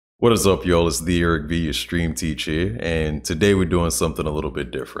What is up, y'all? It's the Eric V, your stream teacher, and today we're doing something a little bit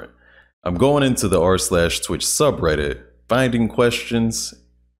different. I'm going into the r/Twitch subreddit, finding questions,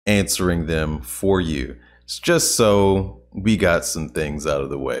 answering them for you. It's just so we got some things out of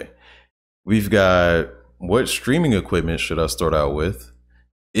the way. We've got, what streaming equipment should I start out with?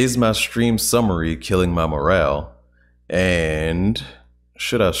 Is my stream summary killing my morale? And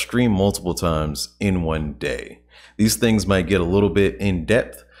should I stream multiple times in one day? These things might get a little bit in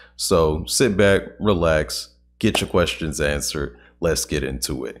depth, so sit back, relax, get your questions answered. Let's get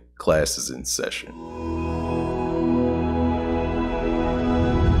into it. Class is in session.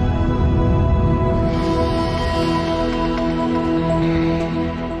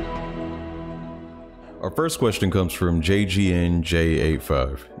 Our first question comes from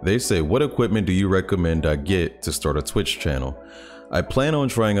JGNJ85. They say, what equipment do you recommend I get to start a Twitch channel? I plan on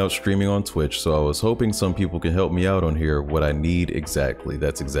trying out streaming on Twitch, so I was hoping some people can help me out on here what I need exactly.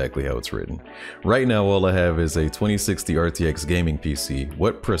 That's exactly how it's written. Right now, all I have is a 2060 RTX gaming PC.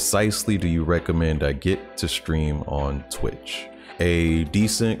 What precisely do you recommend I get to stream on Twitch? A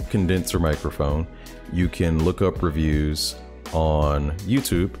decent condenser microphone. You can look up reviews on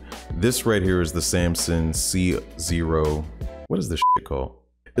YouTube. This right here is the Samson C0. What is this shit called?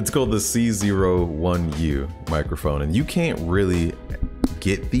 It's called the C01U microphone, and you can't really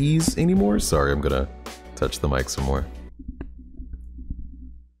get these anymore. Sorry, I'm gonna touch the mic some more.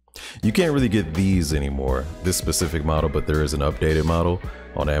 You can't really get these anymore, this specific model, but there is an updated model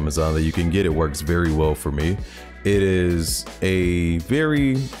on Amazon that you can get. It works very well for me. It is a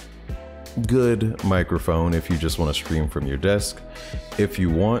very good microphone if you just want to stream from your desk. If you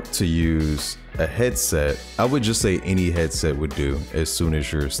want to use a headset, I would just say any headset would do as soon as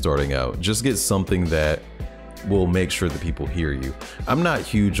you're starting out. Just get something that will make sure that people hear you. I'm not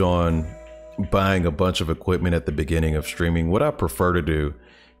huge on buying a bunch of equipment at the beginning of streaming. What I prefer to do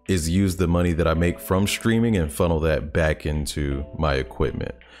is use the money that I make from streaming and funnel that back into my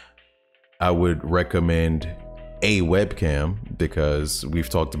equipment. I would recommend a webcam because we've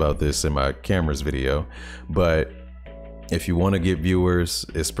talked about this in my cameras video, but if you want to get viewers,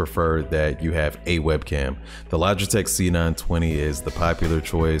 it's preferred that you have a webcam. The Logitech C920 is the popular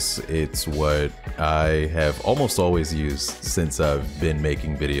choice. It's what I have almost always used since I've been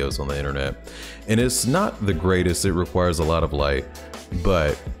making videos on the internet. And it's not the greatest, it requires a lot of light,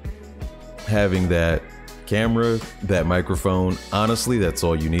 but having that camera, that microphone, honestly, that's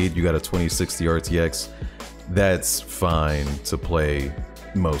all you need. You got a 2060 RTX. That's fine to play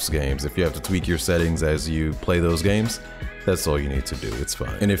most games. If you have to tweak your settings as you play those games, that's all you need to do. It's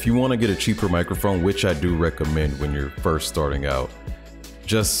fine. And if you want to get a cheaper microphone, which I do recommend when you're first starting out,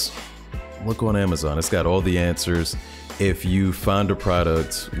 just look on Amazon. It's got all the answers. If you find a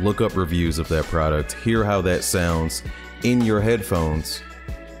product, look up reviews of that product, hear how that sounds in your headphones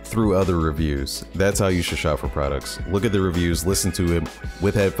through other reviews. That's how you should shop for products. Look at the reviews, listen to it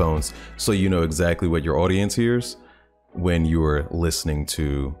with headphones so you know exactly what your audience hears when you are listening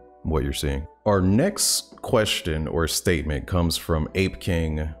to what you're seeing. Our next question or statement comes from Ape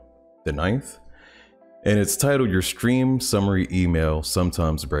King the 9th, and it's titled, "Your stream summary email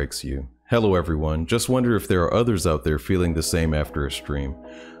sometimes breaks you. Hello everyone, just wonder if there are others out there feeling the same after a stream.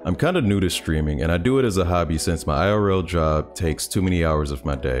 I'm kind of new to streaming and I do it as a hobby since my IRL job takes too many hours of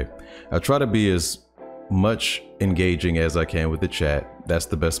my day. I try to be as much engaging as I can with the chat. That's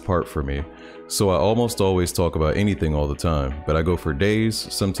the best part for me. So I almost always talk about anything all the time, but I go for days,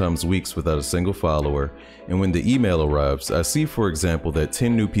 sometimes weeks without a single follower. And when the email arrives, I see, for example, that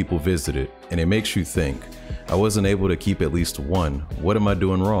 10 new people visited, and it makes you think, I wasn't able to keep at least one. What am I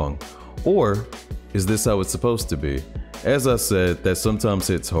doing wrong? Or is this how it's supposed to be? As I said, that sometimes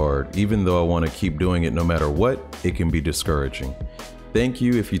hits hard. Even though I want to keep doing it no matter what, it can be discouraging. Thank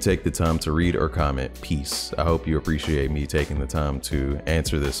you if you take the time to read or comment. Peace. I hope you appreciate me taking the time to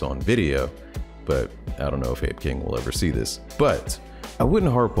answer this on video, but I don't know if Ape King will ever see this. But I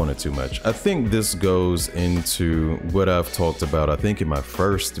wouldn't harp on it too much. I think this goes into what I've talked about, I think in my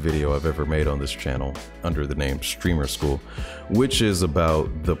first video I've ever made on this channel under the name Streamer School, which is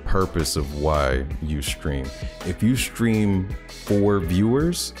about the purpose of why you stream. If you stream for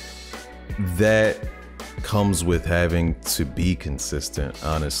viewers, that comes with having to be consistent,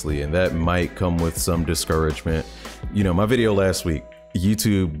 honestly, and that might come with some discouragement. You know, my video last week,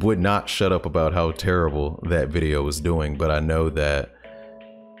 YouTube would not shut up about how terrible that video was doing, but I know that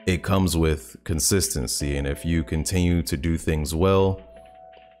it comes with consistency, and if you continue to do things well,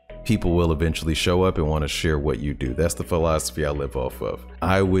 people will eventually show up and want to share what you do. That's the philosophy I live off of.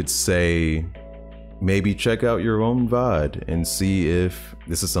 I would say maybe check out your own VOD and see if,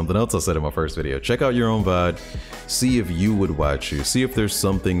 this is something else I said in my first video, check out your own VOD, see if you would watch you, see if there's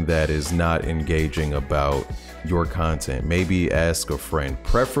something that is not engaging about your content. Maybe ask a friend,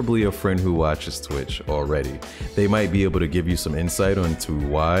 preferably a friend who watches Twitch already. They might be able to give you some insight into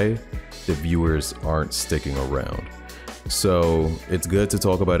why the viewers aren't sticking around. So it's good to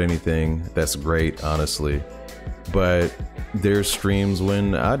talk about anything. That's great, honestly. But there's streams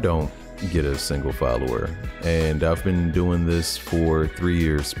when I don't get a single follower, and I've been doing this for 3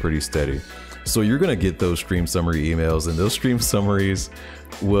 years pretty steady. So you're gonna get those stream summary emails, and those stream summaries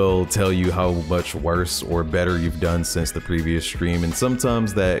will tell you how much worse or better you've done since the previous stream, and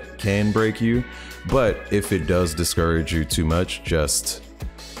sometimes that can break you, but if it does discourage you too much, just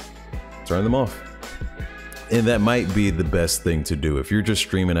turn them off. And that might be the best thing to do. If you're just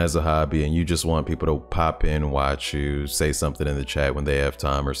streaming as a hobby and you just want people to pop in, watch you, say something in the chat when they have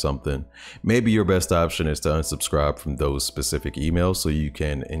time or something, maybe your best option is to unsubscribe from those specific emails so you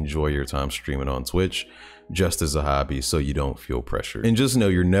can enjoy your time streaming on Twitch just as a hobby, so you don't feel pressured. And just know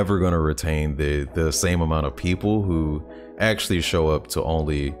you're never going to retain the same amount of people who actually show up to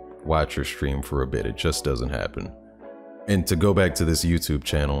only watch your stream for a bit. It just doesn't happen. And to go back to this YouTube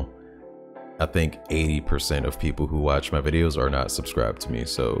channel, I think 80% of people who watch my videos are not subscribed to me,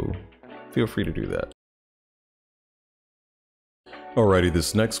 so feel free to do that. Alrighty,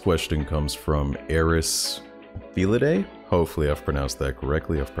 this next question comes from Eris Felidae. Hopefully I've pronounced that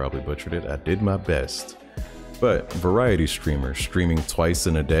correctly. I've probably butchered it. I did my best. But variety streamer, streaming twice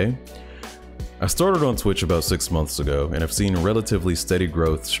in a day. I started on Twitch about 6 months ago and have seen relatively steady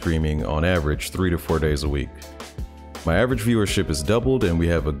growth streaming on average 3 to 4 days a week. My average viewership has doubled and we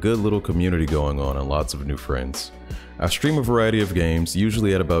have a good little community going on and lots of new friends. I stream a variety of games,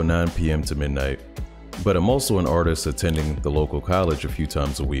 usually at about 9 PM to midnight, but I'm also an artist attending the local college a few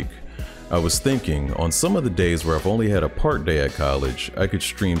times a week. I was thinking, on some of the days where I've only had a part day at college, I could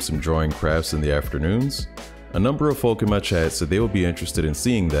stream some drawing crafts in the afternoons. A number of folk in my chat said they would be interested in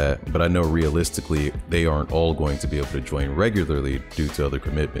seeing that, but I know realistically they aren't all going to be able to join regularly due to other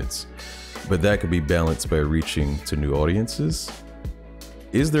commitments. But that could be balanced by reaching to new audiences.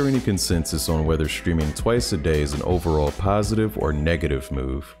 Is there any consensus on whether streaming twice a day is an overall positive or negative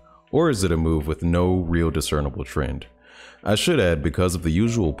move? Or is it a move with no real discernible trend? I should add, because of the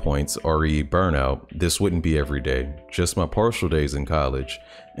usual points, re burnout, this wouldn't be every day, just my partial days in college,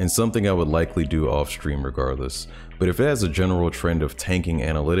 and something I would likely do off stream regardless. But if it has a general trend of tanking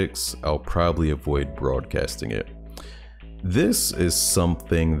analytics, I'll probably avoid broadcasting it. This is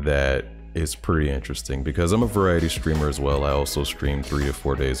something that is pretty interesting because I'm a variety streamer as well. I also stream 3 to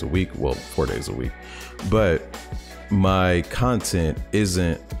 4 days a week, well, 4 days a week, but my content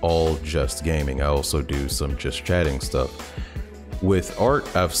isn't all just gaming. I also do some just chatting stuff. With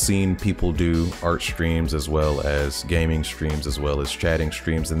art, I've seen people do art streams as well as gaming streams as well as chatting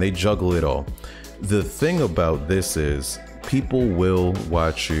streams, and they juggle it all. The thing about this is people will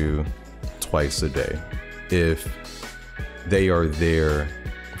watch you twice a day if they are there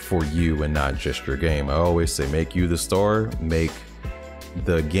for you and not just your game. I always say, make you the star, make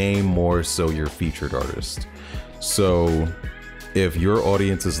the game more so your featured artist. So if your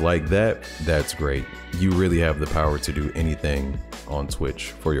audience is like that, that's great. You really have the power to do anything on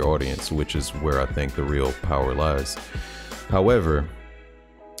Twitch for your audience, which is where I think the real power lies. However,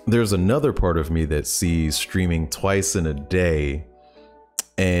 there's another part of me that sees streaming twice in a day,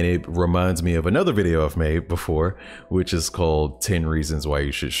 and it reminds me of another video I've made before, which is called 10 Reasons Why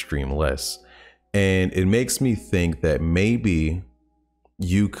You Should Stream Less. And it makes me think that maybe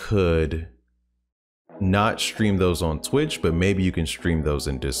you could not stream those on Twitch, but maybe you can stream those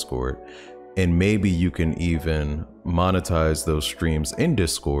in Discord. And maybe you can even monetize those streams in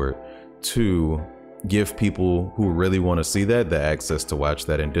Discord to give people who really want to see that the access to watch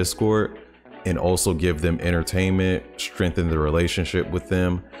that in Discord, and also give them entertainment, strengthen the relationship with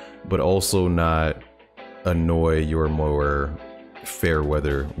them, but also not annoy your more fair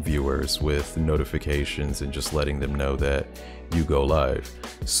weather viewers with notifications and just letting them know that you go live.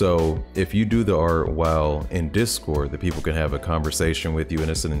 So if you do the art while in Discord, the people can have a conversation with you,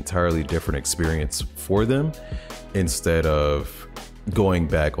 and it's an entirely different experience for them instead of going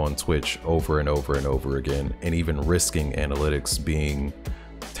back on Twitch over and over and over again, and even risking analytics being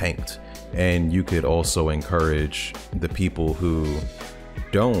tanked. And you could also encourage the people who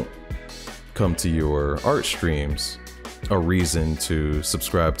don't come to your art streams a reason to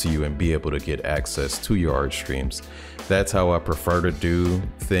subscribe to you and be able to get access to your art streams. That's how I prefer to do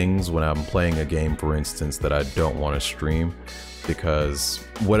things when I'm playing a game, for instance, that I don't want to stream, because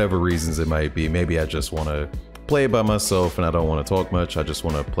whatever reasons it might be, maybe I just want to play it by myself and I don't want to talk much, I just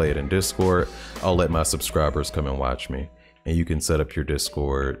want to play it in Discord, I'll let my subscribers come and watch me. And you can set up your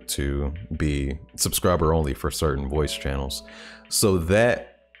Discord to be subscriber only for certain voice channels. So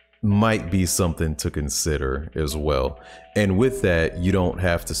that might be something to consider as well. And with that, you don't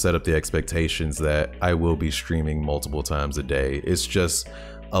have to set up the expectations that I will be streaming multiple times a day. It's just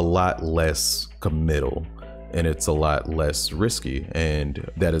a lot less committal and it's a lot less risky.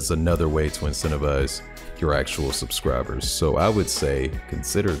 And that is another way to incentivize your actual subscribers. So I would say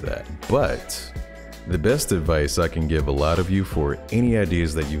consider that. But the best advice I can give a lot of you for any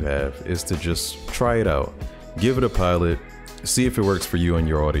ideas that you have is to just try it out. Give it a pilot. See if it works for you and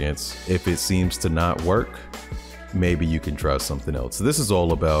your audience. If it seems to not work, maybe you can try something else. This is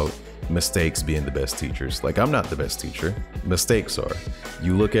all about mistakes being the best teachers. Like, I'm not the best teacher. Mistakes are.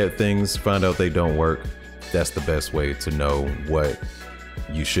 You look at things, find out they don't work. That's the best way to know what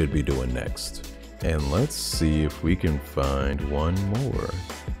you should be doing next. And let's see if we can find one more.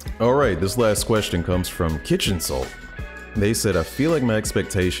 All right, this last question comes from Kitchen Salt. They said, I feel like my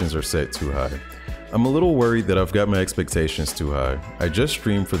expectations are set too high. I'm a little worried that I've got my expectations too high. I just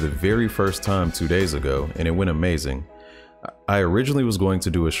streamed for the very first time 2 days ago and it went amazing. I originally was going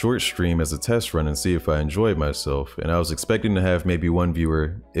to do a short stream as a test run and see if I enjoyed myself, and I was expecting to have maybe 1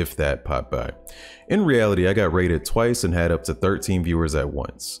 viewer, if that, pop by. In reality, I got rated twice and had up to 13 viewers at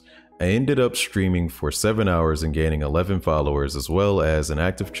once. I ended up streaming for 7 hours and gaining 11 followers as well as an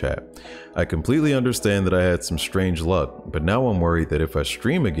active chat. I completely understand that I had some strange luck, but now I'm worried that if I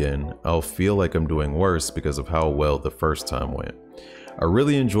stream again, I'll feel like I'm doing worse because of how well the first time went. I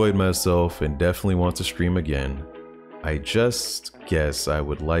really enjoyed myself and definitely want to stream again. I just guess I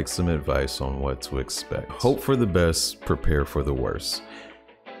would like some advice on what to expect. Hope for the best, prepare for the worst.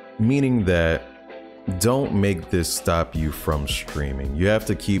 Meaning that don't make this stop you from streaming. You have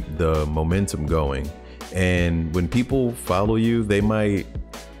to keep the momentum going. And when people follow you, they might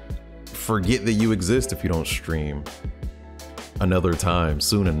forget that you exist if you don't stream another time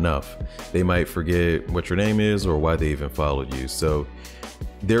soon enough. They might forget what your name is or why they even followed you. So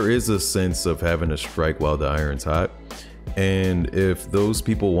there is a sense of having to strike while the iron's hot. And if those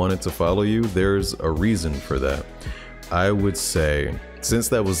people wanted to follow you, there's a reason for that. I would say, since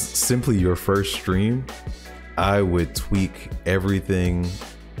that was simply your first stream, I would tweak everything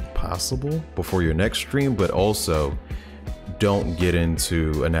possible before your next stream, but also don't get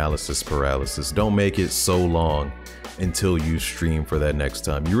into analysis paralysis. Don't make it so long until you stream for that next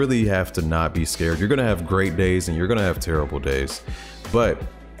time. You really have to not be scared. You're gonna have great days and you're gonna have terrible days, but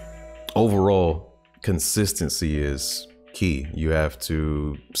overall, consistency is key. You have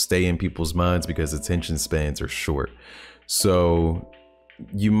to stay in people's minds because attention spans are short. So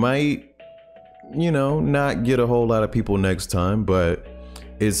you might, not get a whole lot of people next time, but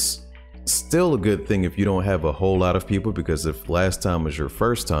it's still a good thing if you don't have a whole lot of people, because if last time was your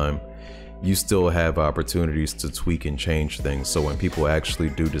first time, you still have opportunities to tweak and change things. So when people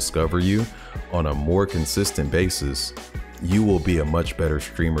actually do discover you on a more consistent basis, you will be a much better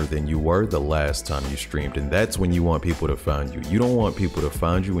streamer than you were the last time you streamed. And that's when you want people to find you. You don't want people to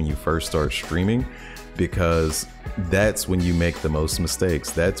find you when you first start streaming, because that's when you make the most mistakes.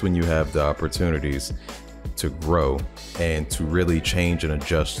 That's when you have the opportunities to grow and to really change and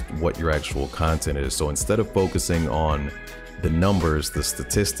adjust what your actual content is. So instead of focusing on the numbers, the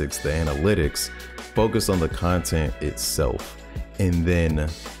statistics, the analytics, focus on the content itself. And then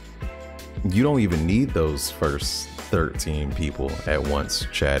you don't even need those first 13 people at once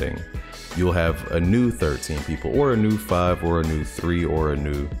chatting. You'll have a new 13 people, or a new 5, or a new 3, or a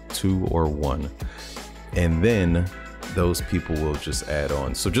new 2 or 1. And then those people will just add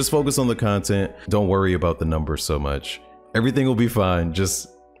on. So just focus on the content. Don't worry about the numbers so much. Everything will be fine. Just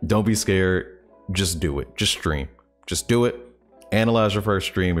don't be scared. Just do it. Just stream. Just do it. Analyze your first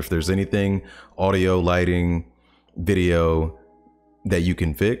stream. If there's anything, audio, lighting, video, that you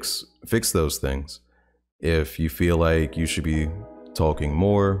can fix those things. If you feel like you should be talking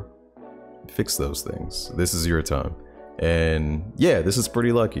more, fix those things. This is your time. And yeah, this is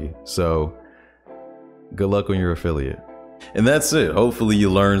pretty lucky. So good luck on your affiliate. And that's it. Hopefully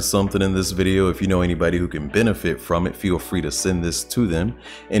you learned something in this video. If you know anybody who can benefit from it, feel free to send this to them.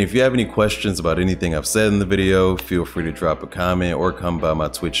 And if you have any questions about anything I've said in the video, feel free to drop a comment or come by my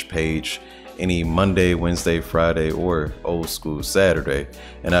Twitch page any Monday, Wednesday, Friday, or old school Saturday,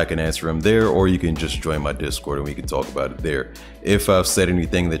 and I can answer them there, or you can just join my Discord and we can talk about it there. If I've said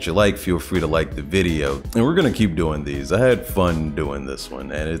anything that you like, feel free to like the video. And we're gonna keep doing these. I had fun doing this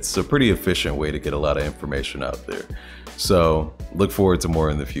one, and it's a pretty efficient way to get a lot of information out there. So look forward to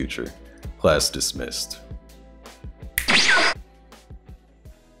more in the future. Class dismissed.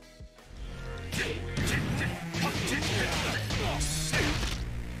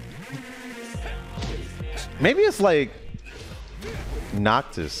 Maybe it's like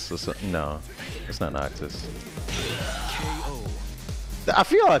Noctis or something. No, it's not Noctis. I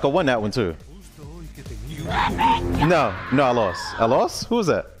feel like I won that one too. No, I lost. I lost? Who was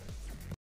that?